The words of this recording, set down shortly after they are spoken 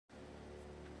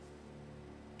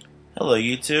Hello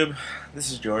YouTube,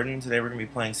 this is Jordan. Today we're going to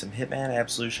be playing some Hitman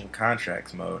Absolution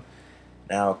Contracts mode.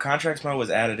 Now, Contracts mode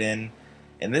was added in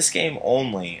this game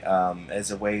only as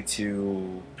a way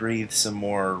to breathe some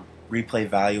more replay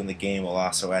value in the game while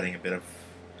also adding a bit of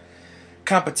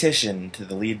competition to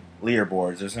the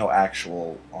leaderboards. There's no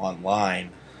actual online,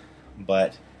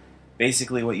 but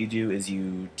basically what you do is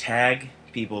you tag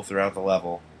people throughout the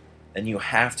level, and you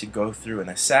have to go through and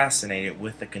assassinate it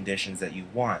with the conditions that you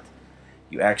want.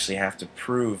 You actually have to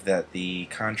prove that the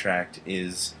contract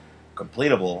is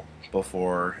completable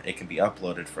before it can be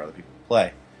uploaded for other people to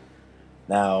play.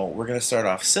 Now, we're going to start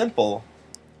off simple,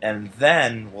 and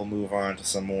then we'll move on to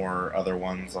some more other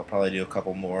ones. I'll probably do a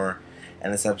couple more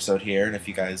in this episode here, and if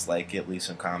you guys like it, leave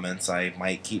some comments. I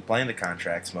might keep playing the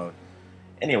contracts mode.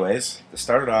 Anyways, to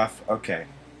start it off, okay,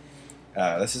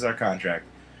 this is our contract.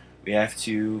 We have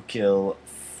to kill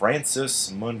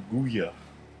Francis Munguia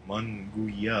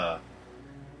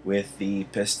with the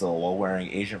pistol while wearing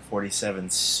Agent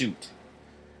 47's suit.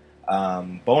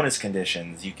 Bonus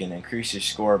conditions: you can increase your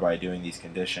score by doing these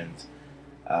conditions.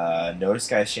 No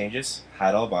disguise changes,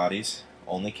 hide all bodies,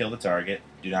 only kill the target,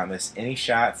 do not miss any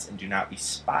shots, and do not be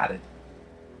spotted.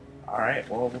 Alright,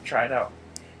 well, we'll try it out.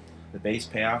 The base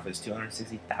payoff is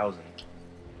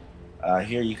 $260,000.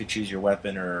 Here you could choose your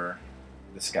weapon or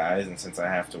disguise, and since I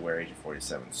have to wear Agent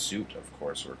 47's suit, of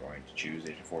course we're going to choose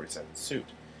Agent 47's suit.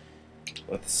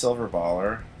 With the silver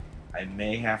baller, I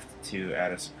may have to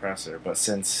add a suppressor, but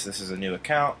since this is a new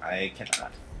account, I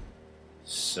cannot.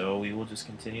 So we will just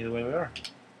continue the way we are.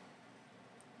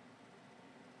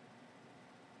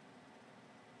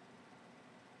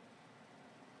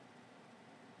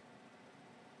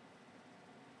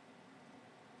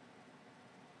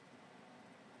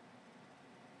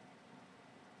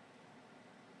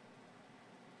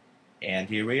 And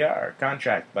here we are.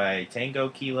 Contract by Tango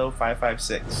Kilo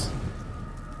 556.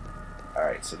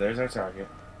 Alright, so there's our target.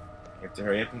 You have to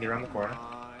hurry up and get around the corner.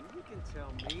 You can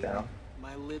tell me. Down.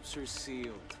 My lips are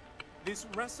sealed. This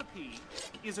recipe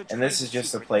is a And this is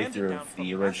just a playthrough of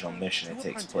the original mission it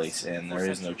takes place in. There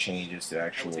is no changes to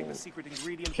actual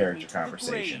character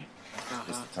conversation.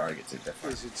 Just the targets are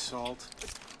different. Is it salt?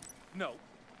 No.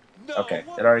 Okay,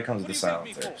 it already comes with the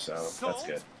silencer, so that's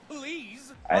good.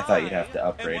 Please. I thought you'd have to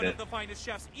upgrade it,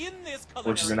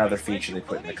 which is another feature they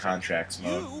put in the contracts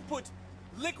mode,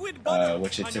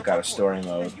 which it took out of story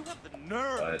mode,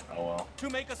 but oh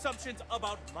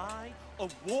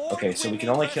well. Okay, so we can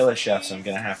only kill a chef, so I'm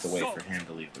gonna have to wait for him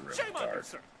to leave the room. Guard.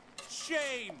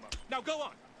 Shame. Now go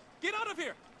on. Get out of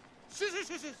here.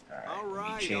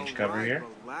 Alright, change cover here.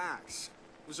 Relax.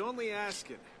 Was only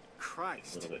asking.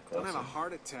 Christ. A little bit Don't have a closer.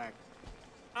 heart attack.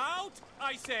 Out,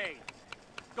 I say.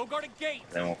 Go guard a gate.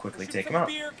 Then we'll quickly Shoot take some him out.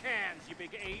 Beer cans, you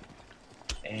big ape.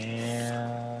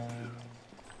 And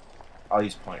I'll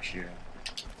use point shooting.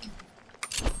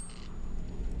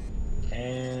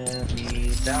 And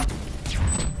he's down.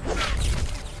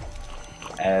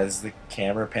 As the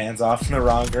camera pans off in the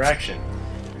wrong direction.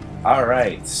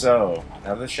 Alright, so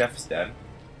now that the chef is dead,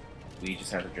 we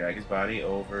just have to drag his body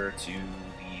over to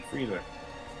the freezer.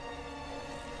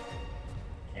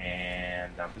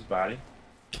 And dump his body.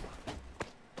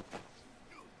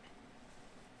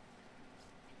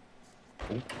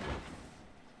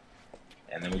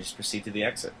 And then we just proceed to the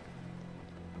exit.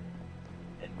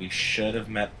 And we should have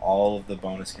met all of the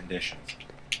bonus conditions.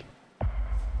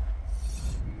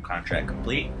 Contract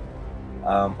complete.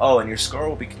 Oh, and your score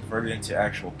will be converted into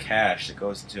actual cash that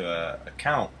goes into an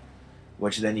account,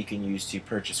 which then you can use to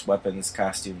purchase weapons,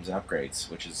 costumes, and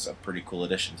upgrades, which is a pretty cool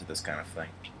addition to this kind of thing.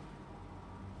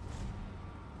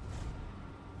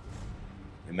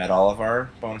 We met all of our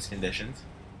bonus conditions.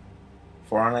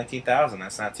 419,000,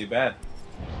 that's not too bad.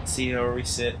 Let's see where we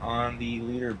sit on the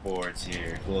leaderboards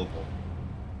here, global.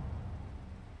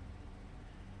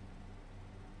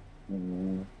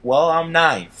 Well, I'm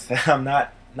ninth. I'm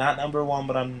not number one,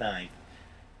 but I'm ninth.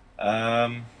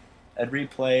 I'd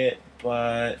replay it,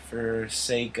 but for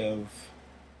sake of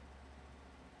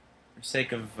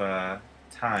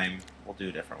time, we'll do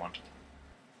a different one.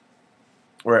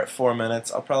 We're at 4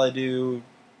 minutes. I'll probably do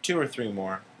 2 or 3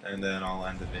 more, and then I'll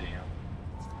end the video.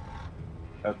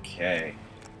 Okay,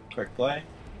 quick play.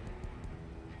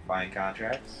 Find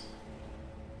contracts.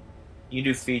 You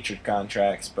can do featured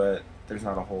contracts, but there's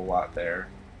not a whole lot there.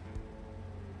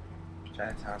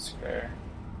 Chinatown Square.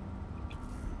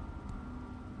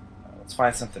 Let's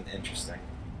find something interesting.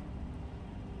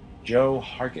 Joe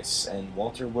Hargis and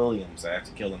Walter Williams. I have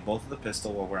to kill them both with a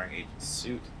pistol while wearing agent's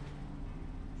suit.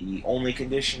 The only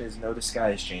condition is no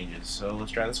disguise changes, so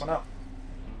let's try this one out.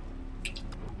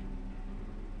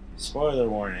 Spoiler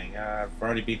warning, I've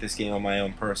already beat this game on my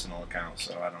own personal account,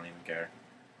 so I don't even care.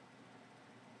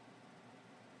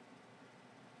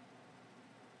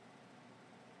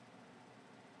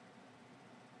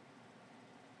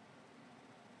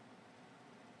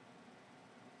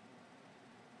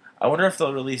 I wonder if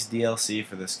they'll release DLC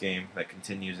for this game that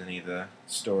continues any of the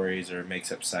stories or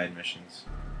makes up side missions.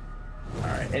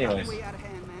 Alright, anyways.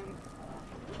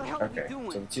 Okay,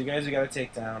 so the two guys we gotta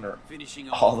take down are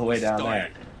all the way down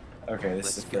there. Okay,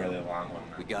 this is a fairly long one.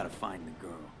 We gotta find the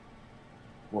girl.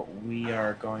 What we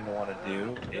are going to want to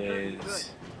do is...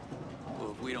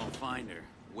 Well, if we don't find her,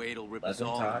 Wade'll rip Let us them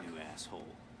all talk. a new asshole.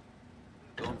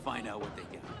 Go and find out what they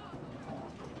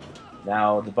got.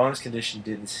 Now, the bonus condition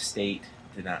didn't state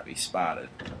to not be spotted,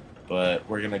 but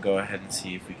we're going to go ahead and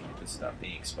see if we can get this stuff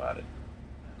being spotted.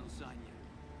 No sign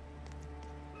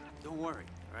yet. Don't worry,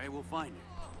 alright? We'll find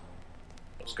her.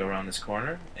 Let's go around this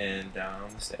corner and down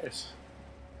the stairs.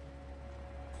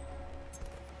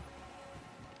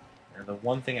 And the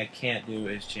one thing I can't do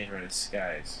is change my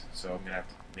disguise, so I'm going to have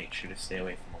to make sure to stay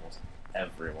away from almost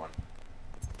everyone.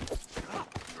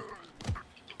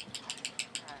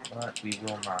 But we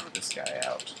will knock this guy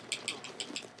out.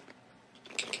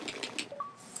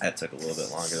 That took a little bit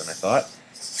longer than I thought.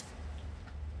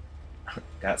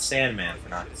 Got Sandman for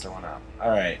knocking someone out.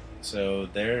 Alright, so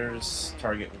there's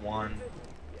target 1,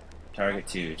 target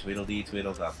 2. Tweedledee,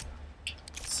 Tweedledum.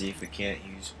 Let's see if we can't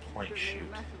use point shoot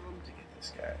to get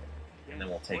this guy. And then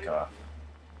we'll take off.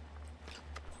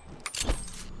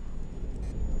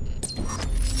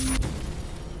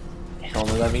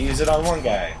 Only let me use it on one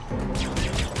guy.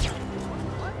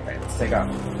 Alright, let's take off.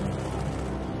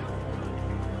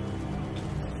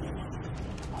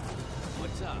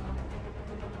 What's up?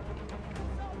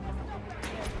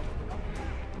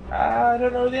 I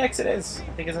don't know where the exit is.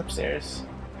 I think it's upstairs.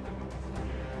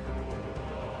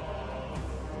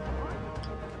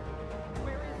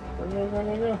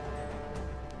 Go.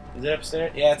 Is it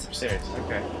upstairs? Yeah, it's upstairs.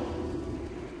 Okay.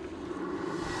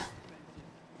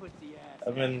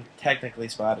 I've been technically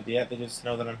spotted yet. They just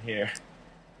know that I'm here.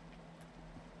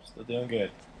 Still doing good.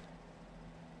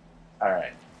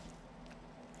 Alright.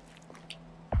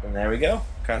 And there we go.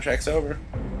 Contract's over.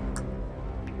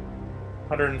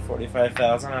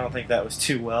 145,000. I don't think that was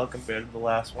too well compared to the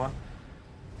last one.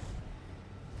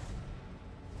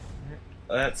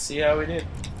 Let's see how we did.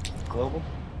 Global.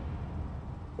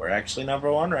 We're actually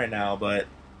 #1 right now, but,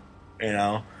 you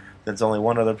know, since only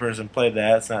one other person played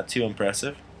that, it's not too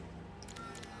impressive.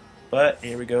 But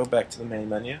here we go, back to the main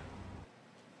menu.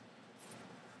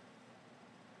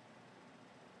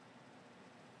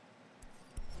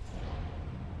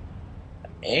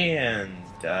 And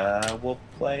we'll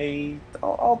play.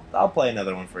 I'll play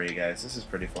another one for you guys. This is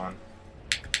pretty fun.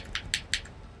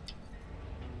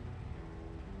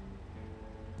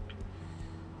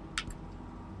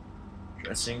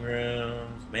 Dressing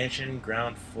rooms, mansion,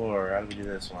 ground floor. How do we do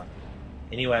this one?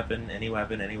 Any weapon, any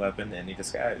weapon, any weapon, any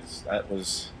disguise. That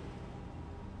was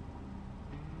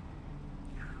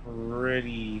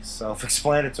pretty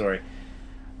self-explanatory.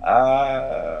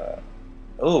 Oh,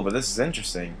 but this is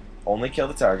interesting. Only kill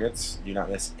the targets. Do not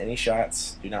miss any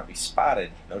shots. Do not be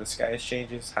spotted. No disguise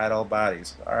changes. Hide all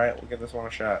bodies. Alright, we'll give this one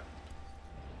a shot.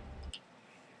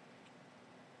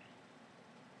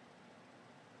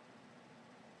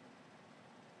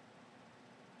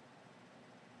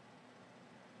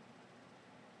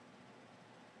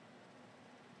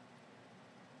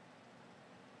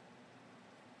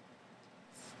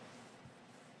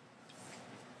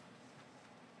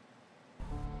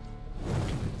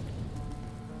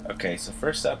 Okay, so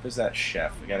first up is that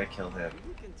chef. We gotta kill him.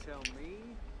 You can tell me.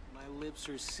 My lips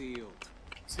are sealed.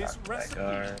 This Stop that recipe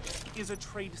guard. is a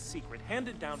trade secret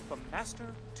handed down from master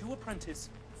to apprentice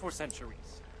for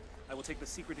centuries. I will take the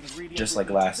secret ingredient. Just with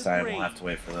like me to last the time, we'll grave. have to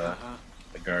wait for the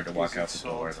guard to walk out the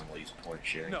Salt. door, and then we'll use point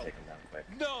shoot and No. take him down quick.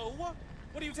 No!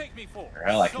 What do you take me for? Or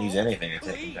hell, I can use Salt? anything to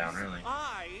take him Please. down, really.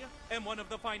 I am one of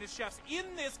the finest chefs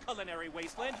in this culinary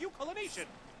wasteland, you culination.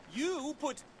 You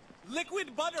put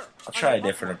liquid butter. I'll try on a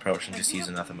different mushroom, approach and just you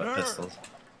using have nothing but nerve pistols.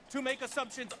 to make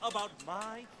assumptions about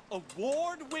my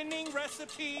award-winning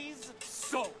recipes.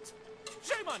 Salt.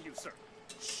 Shame on you, sir.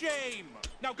 Shame.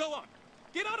 Now go on.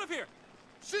 Get out of here.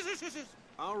 Shh.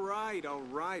 All right,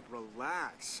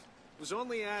 relax. Was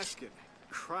only asking.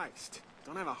 Christ,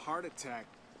 don't have a heart attack.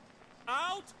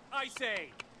 Out, I say.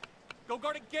 Go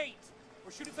guard a gate.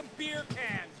 Or shoot at some beer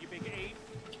cans, you big ape.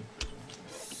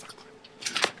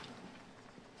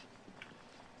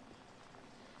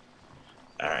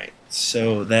 Alright,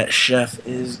 so that chef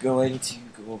is going to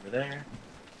go over there.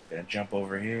 Gonna jump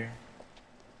over here.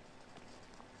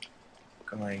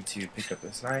 Going to pick up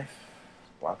this knife.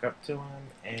 walk up to him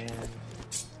and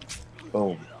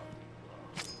boom.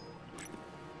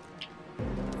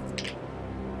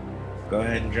 Go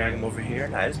ahead and drag him over here.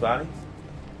 Nice body.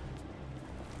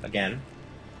 Again.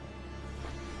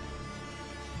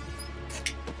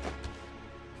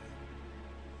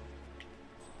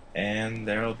 And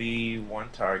there'll be one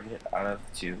target out of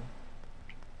two.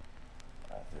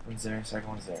 Third one's there, second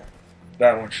one's there.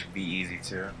 That one should be easy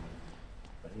too.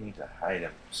 But I need to hide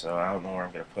him, so I don't know where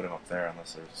I'm going to put him up there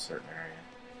unless there's a certain area.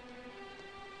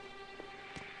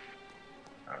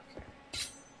 Okay.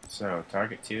 So,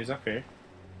 target 2 is up here.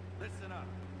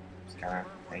 Just kind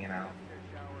of hanging out.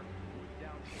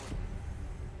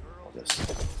 I'll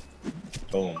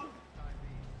just... Boom.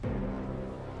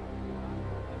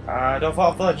 Don't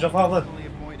fall off the ledge, don't fall off the ledge. Only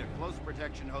appoint a close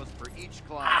protection host for each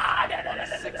client on a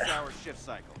 6-hour shift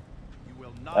cycle. You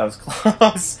will not. That was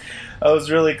close. That was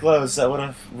really close. That would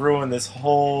have ruined this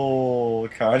whole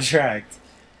contract.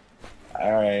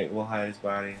 Alright, we'll hide his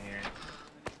body in here.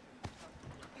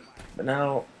 But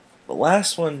now, the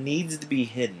last one needs to be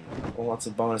hidden. Well, it's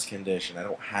a bonus condition. I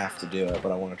don't have to do it,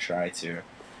 but I want to try to.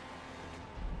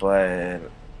 But,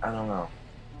 I don't know.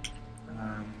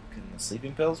 Can the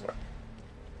sleeping pills work?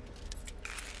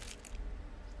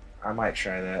 I might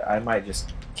try that. I might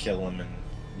just kill him and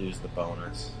lose the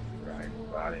bonus.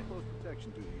 Right, body. Close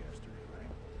protection duty yesterday, right?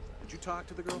 Did you talk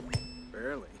to the girl?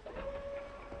 Barely.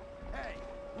 Hey,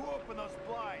 who opened those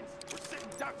blinds? We're sitting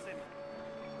ducks in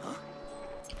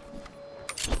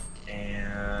here.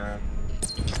 And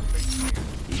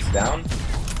he's down.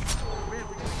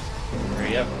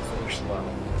 Hurry up, finish the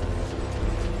level.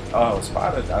 Oh, I was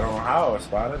spotted. I don't know how I was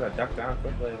spotted. I ducked down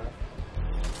quickly enough.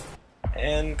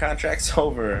 And contract's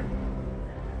over.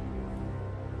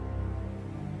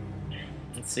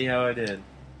 Let's see how I did.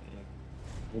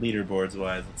 Leaderboards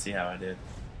wise, let's see how I did.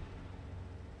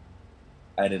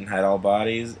 I didn't hide all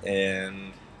bodies,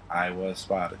 and I was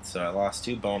spotted. So I lost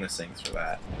 2 bonus things for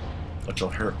that, which will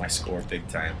hurt my score big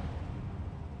time.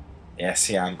 Yeah,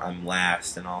 see, I'm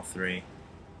last in all 3,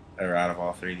 or out of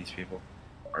all 3 of these people,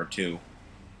 or 2.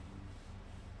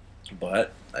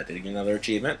 But I did get another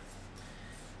achievement.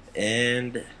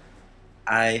 And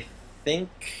I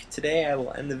think today I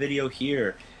will end the video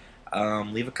here.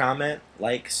 Leave a comment,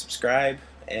 like, subscribe,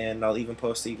 and I'll even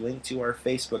post a link to our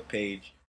Facebook page.